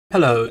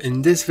Hello,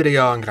 in this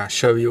video I'm gonna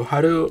show you how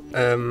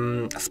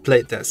to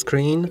split the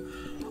screen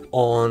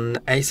on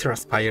ACER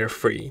Aspire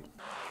 3.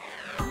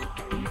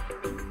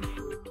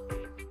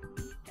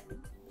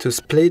 To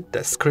split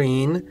the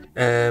screen,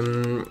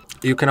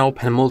 you can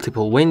open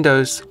multiple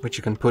windows which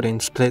you can put in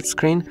split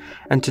screen,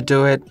 and to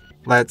do it,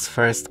 let's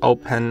first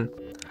I'm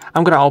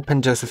gonna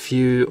open just a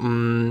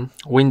few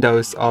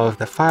windows of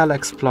the file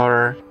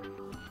explorer.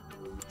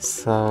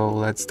 So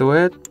let's do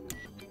it.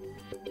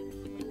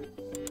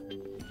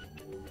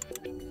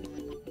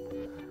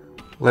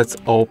 Let's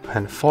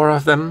open 4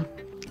 of them.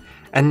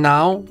 And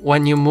now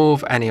when you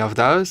move any of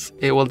those,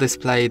 it will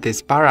display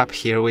this bar up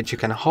here which you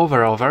can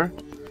hover over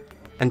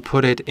and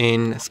put it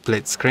in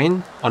split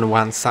screen on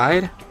one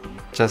side,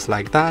 just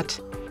like that.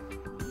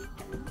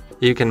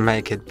 You can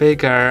make it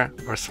bigger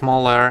or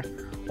smaller,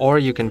 or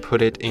you can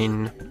put it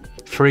in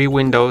 3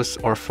 windows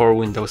or 4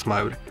 windows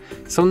mode.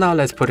 So now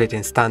let's put it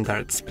in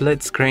standard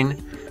split screen.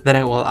 Then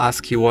it will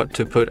ask you what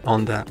to put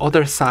on the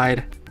other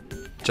side,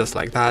 just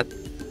like that.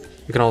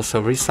 You can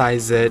also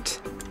resize it,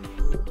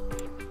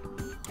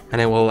 and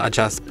it will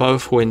adjust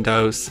both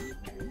windows,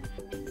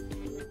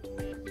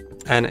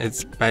 and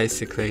it's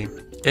basically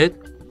it.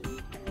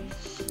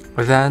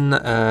 Then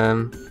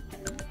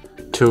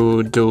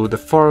to do the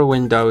 4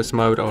 windows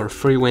mode or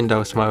 3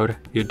 windows mode,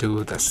 you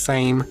do the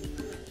same,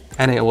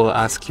 and it will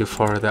ask you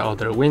for the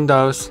other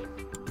windows.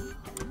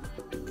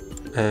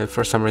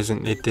 For some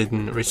reason it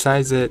didn't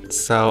resize it,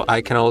 so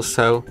I can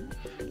also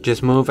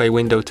just move a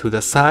window to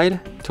the side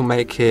to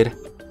make it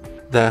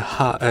the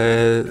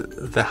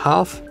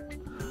half,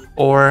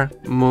 or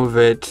move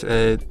it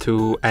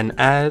to an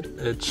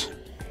edge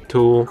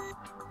to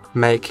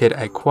make it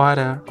a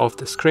quarter of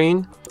the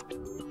screen,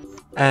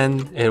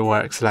 and it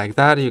works like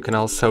that. You can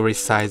also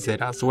resize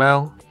it as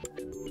well.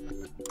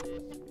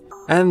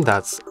 And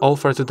that's all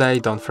for today.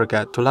 Don't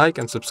forget to like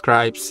and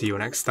subscribe. See you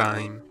next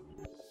time.